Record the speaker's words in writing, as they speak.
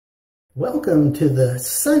Welcome to the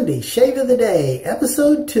Sunday Shave of the Day,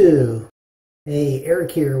 Episode 2. Hey,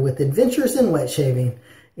 Eric here with Adventures in Wet Shaving.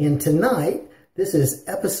 And tonight, this is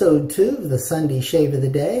Episode 2 of the Sunday Shave of the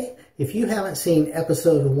Day. If you haven't seen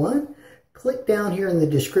Episode 1, click down here in the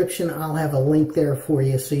description. I'll have a link there for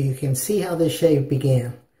you so you can see how this shave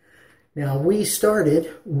began. Now, we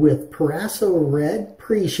started with Proraso Red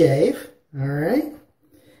Pre-Shave, all right?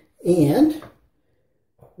 And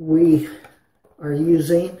we are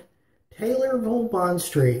using Taylorville Bond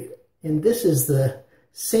Street, and this is the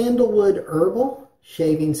Sandalwood Herbal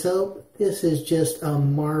Shaving Soap. This is just a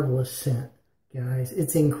marvelous scent, guys.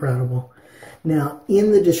 It's incredible. Now,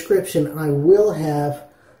 in the description, I will have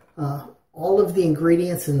all of the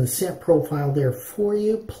ingredients and the scent profile there for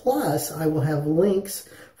you. Plus, I will have links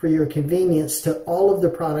for your convenience to all of the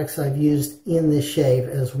products I've used in this shave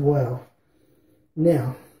as well.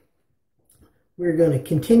 Now, we're going to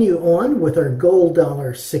continue on with our Gold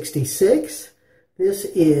 $66. This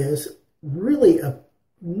is really a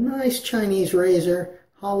nice Chinese razor,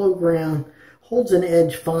 hollow ground, holds an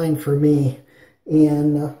edge fine for me,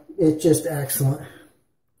 and it's just excellent.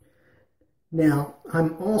 Now,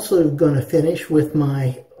 I'm also going to finish with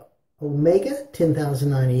my Omega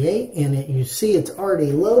 10098, and you see it's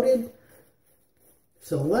already loaded.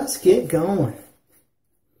 So let's get going.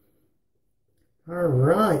 All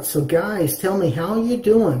right, so guys, tell me, how are you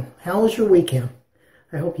doing? How was your weekend?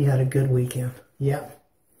 I hope you had a good weekend. Yeah,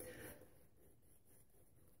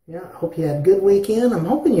 I hope you had a good weekend. I'm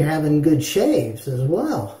hoping you're having good shaves as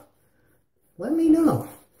well. Let me know.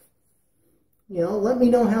 Let me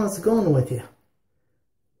know how it's going with you.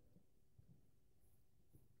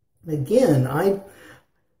 Again,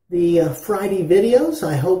 the Friday videos,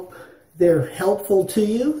 I hope they're helpful to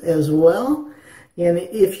you as well. And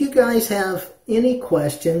if you guys have any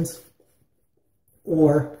questions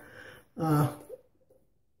or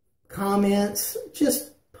comments,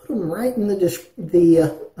 just put them right in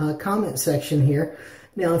the comment section here.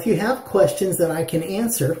 Now, if you have questions that I can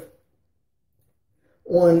answer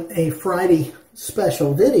on a Friday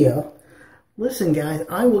special video, listen, guys,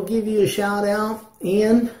 I will give you a shout out.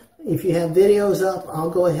 And if you have videos up,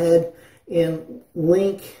 I'll go ahead and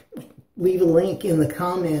leave a link in the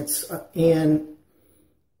comments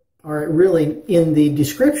or really in the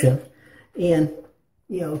description, and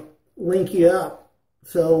link you up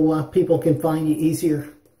so people can find you easier.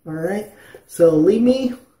 All right, so leave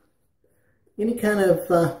me any kind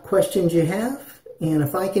of questions you have, and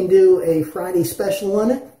if I can do a Friday special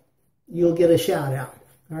on it, you'll get a shout out.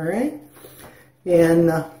 All right,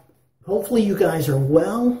 and hopefully you guys are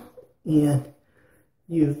well and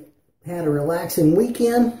you've had a relaxing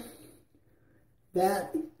weekend.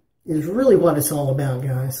 That is really what it's all about,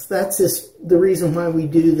 guys. That's just the reason why we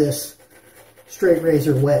do this straight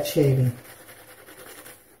razor wet shaving.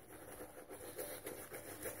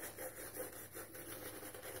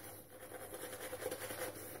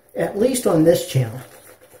 At least on this channel.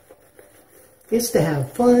 It's to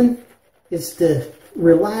have fun, it's to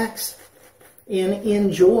relax and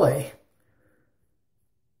enjoy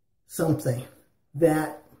something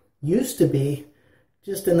that used to be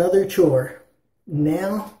just another chore.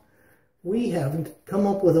 Now, we have come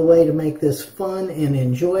up with a way to make this fun and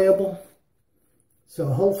enjoyable. So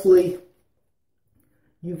hopefully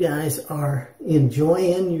you guys are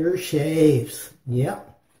enjoying your shaves. Yep.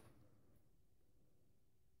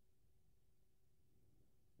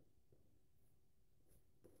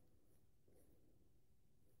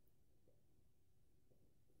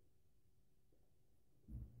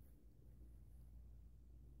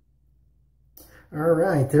 All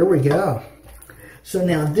right, there we go. So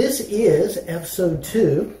now this is Episode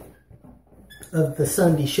 2 of the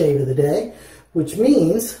Sunday Shave of the Day, which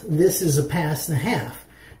means this is a pass and a half.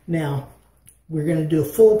 Now, we're going to do a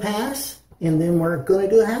full pass, and then we're going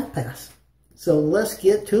to do a half pass. So let's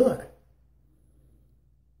get to it.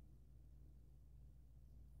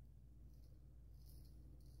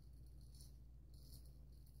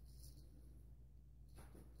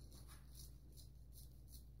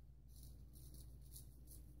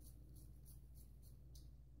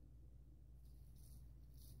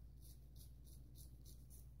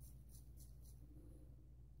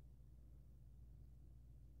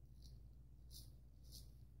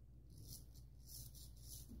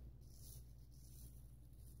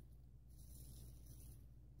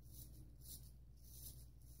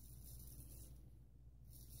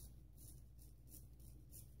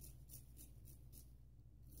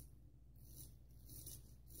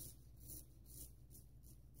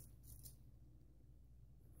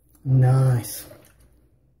 Nice.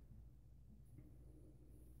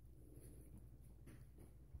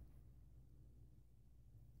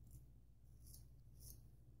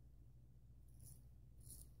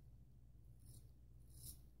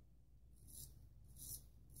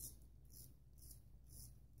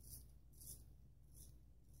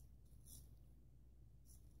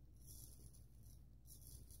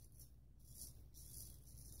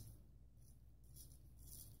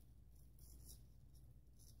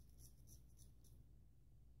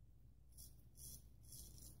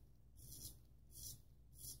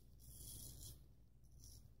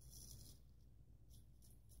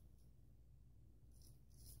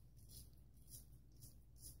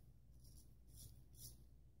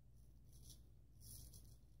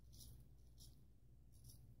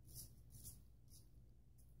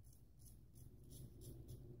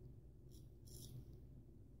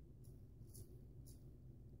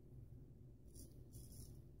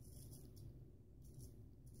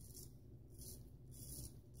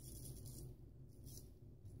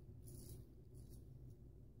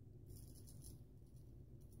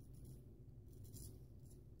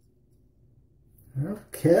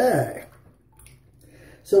 Okay.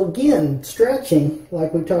 So again, stretching,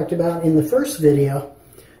 like we talked about in the first video,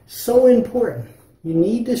 so important. You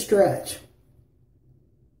need to stretch.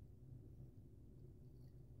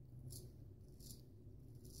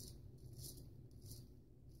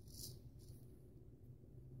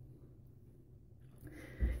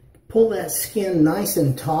 Pull that skin nice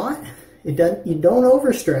and taut. You don't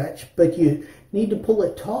overstretch, but you need to pull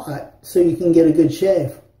it taut so you can get a good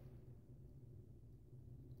shave.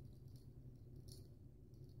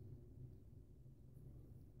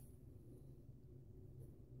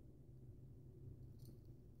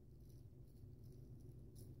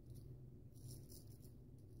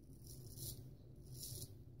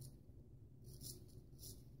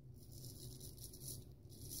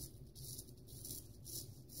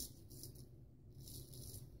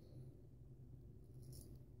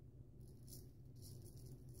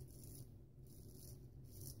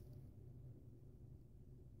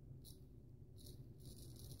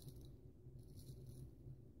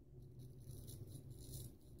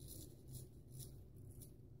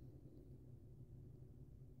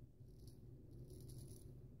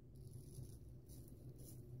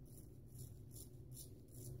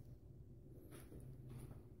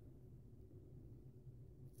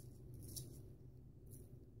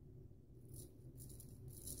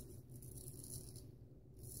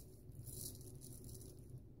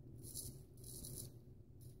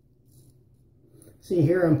 See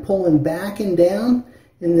here, I'm pulling back and down,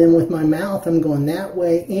 and then with my mouth, I'm going that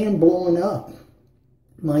way and blowing up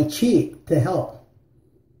my cheek to help.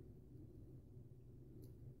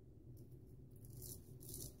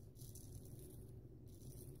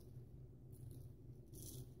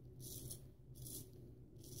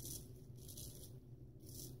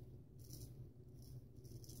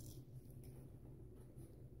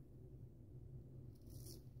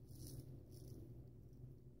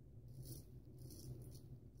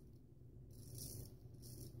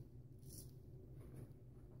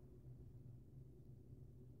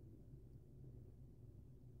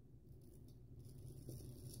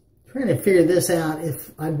 Trying to figure this out,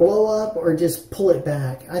 if I blow up or just pull it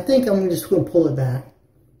back. I think I'm just going to pull it back.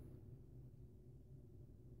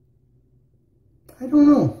 I don't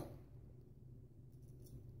know.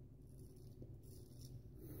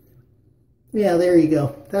 Yeah, there you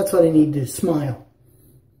go. That's what I need to do. Smile.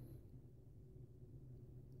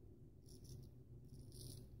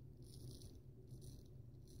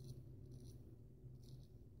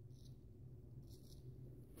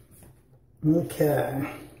 Okay.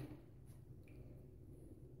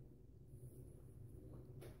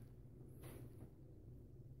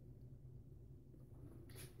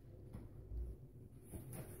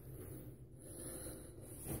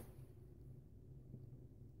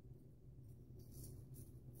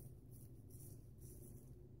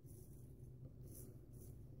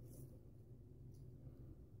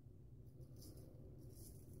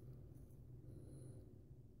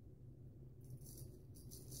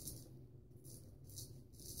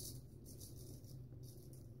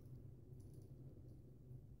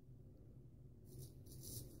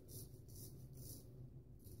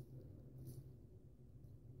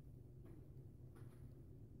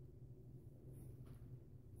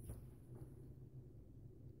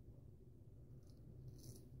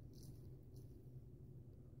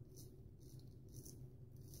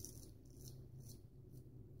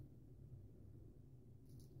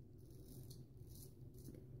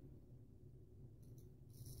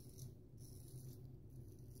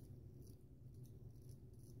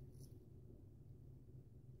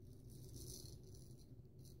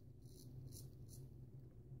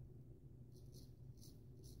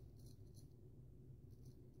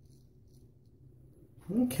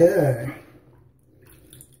 Okay,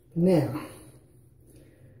 now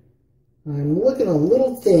I'm looking a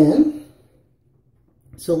little thin,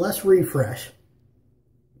 so let's refresh.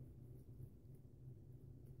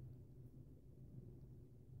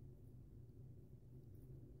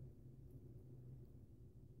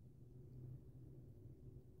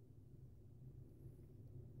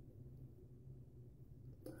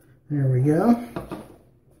 There we go.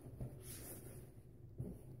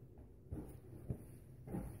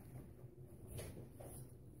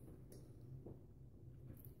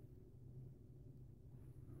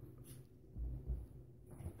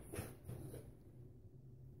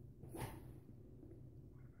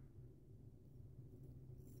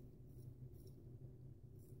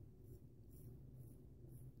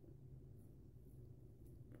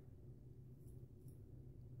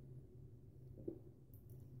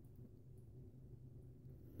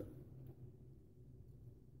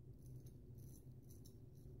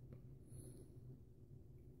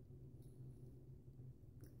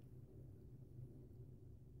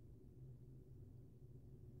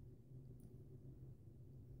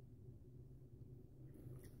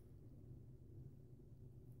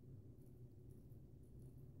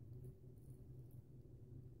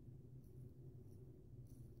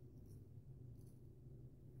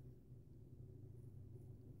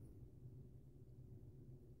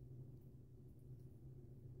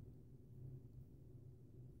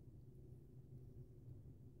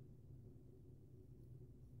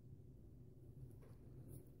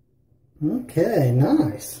 Okay,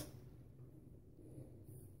 nice.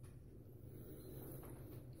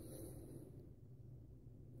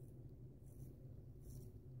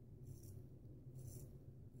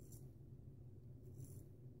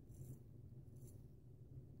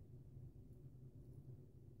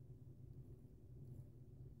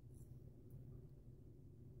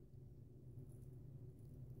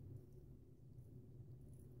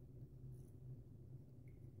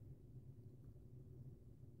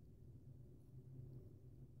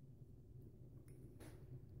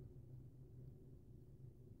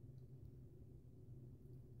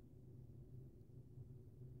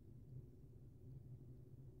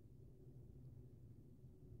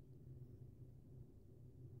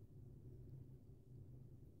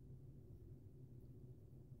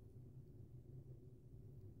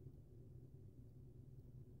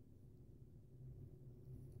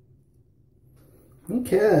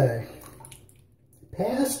 Okay,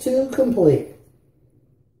 pass 2 complete.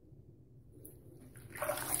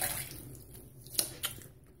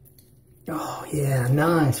 Oh yeah,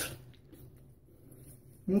 nice.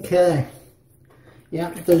 Okay,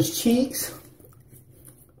 yeah, those cheeks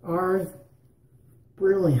are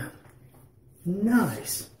brilliant.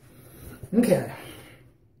 Nice. Okay,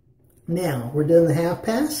 now we're doing the half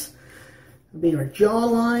pass. It'll be our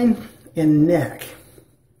jawline and neck.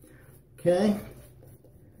 Okay.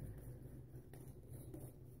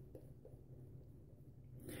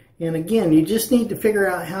 And again, you just need to figure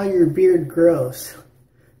out how your beard grows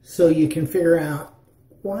so you can figure out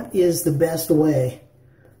what is the best way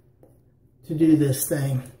to do this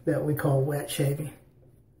thing that we call wet shaving.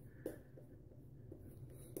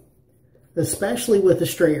 Especially with a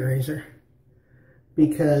straight razor,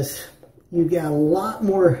 because you've got a lot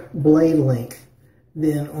more blade length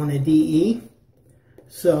than on a DE.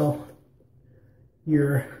 So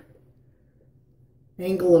your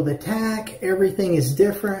angle of attack, everything is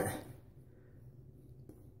different.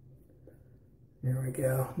 There we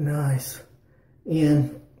go, nice.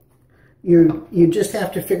 And you just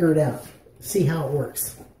have to figure it out, see how it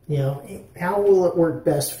works. You know, how will it work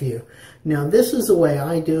best for you? Now, this is the way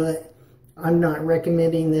I do it. I'm not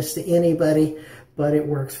recommending this to anybody, but it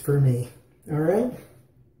works for me. All right?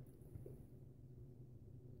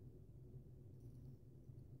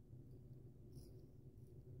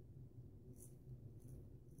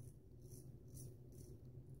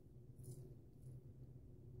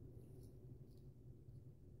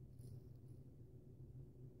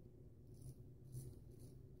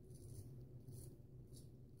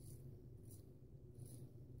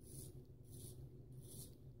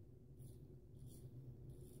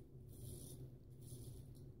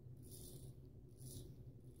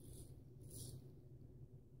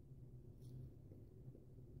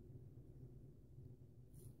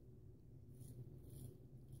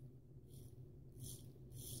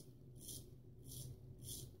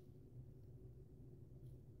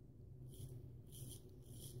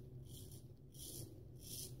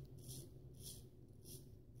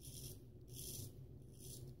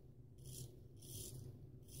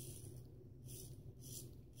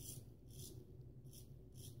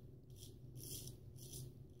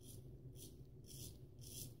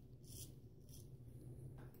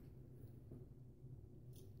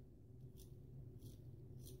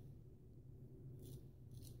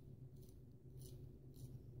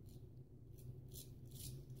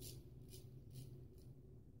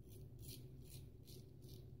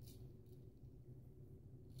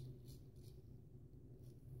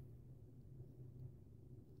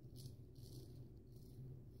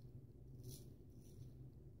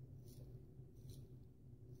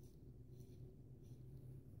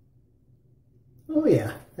 Oh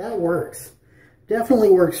yeah, that works. Definitely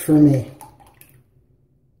works for me.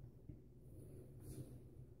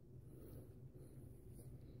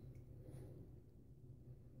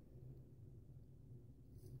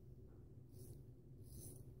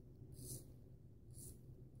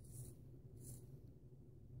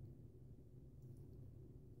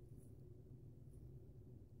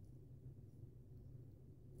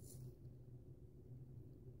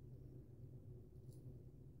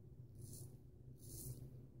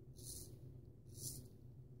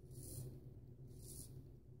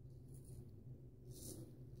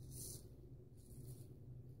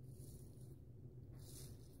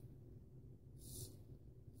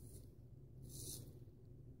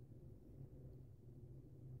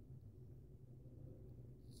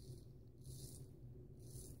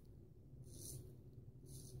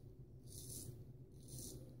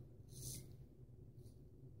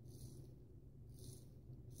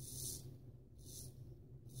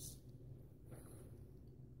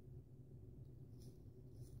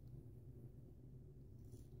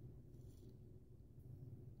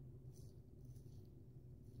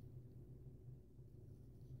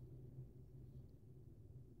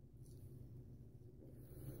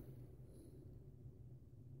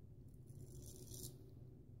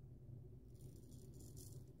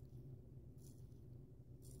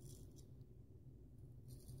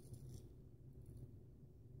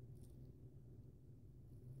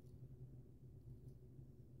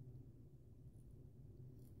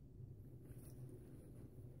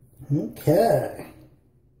 Okay.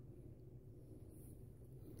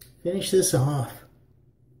 Finish this off.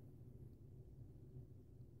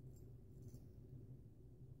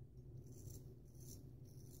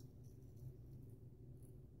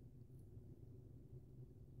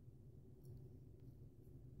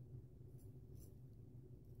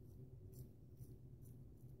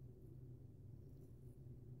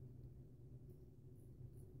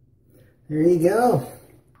 There you go.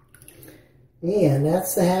 And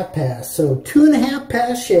that's the half pass. So 2.5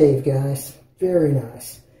 pass shave, guys. Very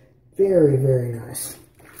nice. Very, very nice.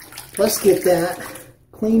 Let's get that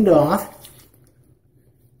cleaned off.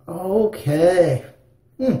 Okay.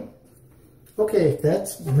 Okay,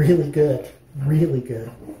 that's really good. Really good.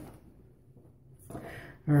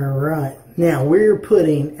 All right. Now we're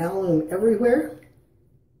putting aloe everywhere,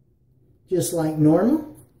 just like normal.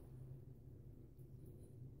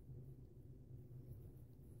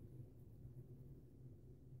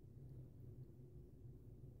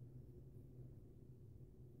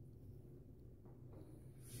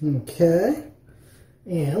 Okay,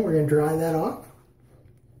 and we're going to dry that off.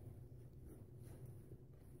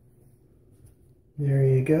 There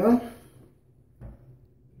you go.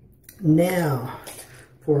 Now,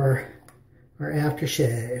 for our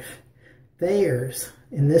aftershave, Thayers,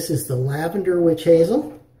 and this is the Lavender Witch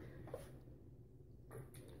Hazel.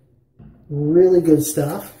 Really good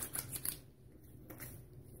stuff.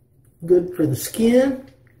 Good for the skin.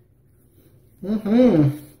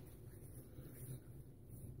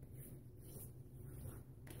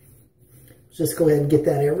 Just go ahead and get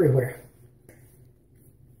that everywhere.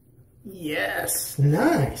 Yes,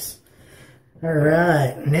 nice. All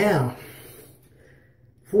right, now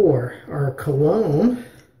for our cologne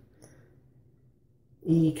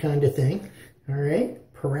kind of thing. All right,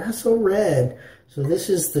 Proraso Red. So this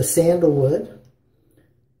is the Sandalwood.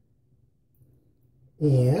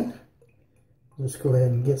 And let's go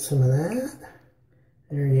ahead and get some of that.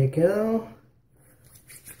 There you go.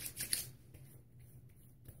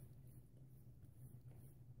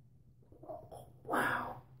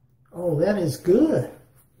 Wow. Oh, that is good.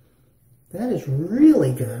 That is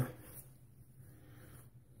really good.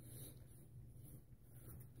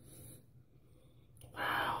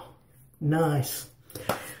 Wow. Nice.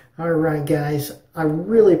 All right, guys. I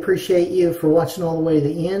really appreciate you for watching all the way to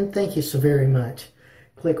the end. Thank you so very much.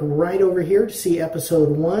 Click right over here to see episode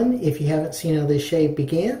 1. If you haven't seen how this shave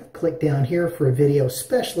began, click down here for a video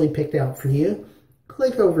specially picked out for you.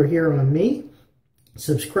 Click over here on me.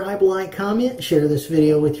 Subscribe, like, comment, share this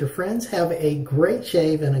video with your friends. Have a great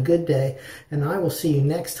shave and a good day, and I will see you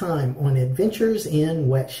next time on Adventures in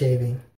Wet Shaving.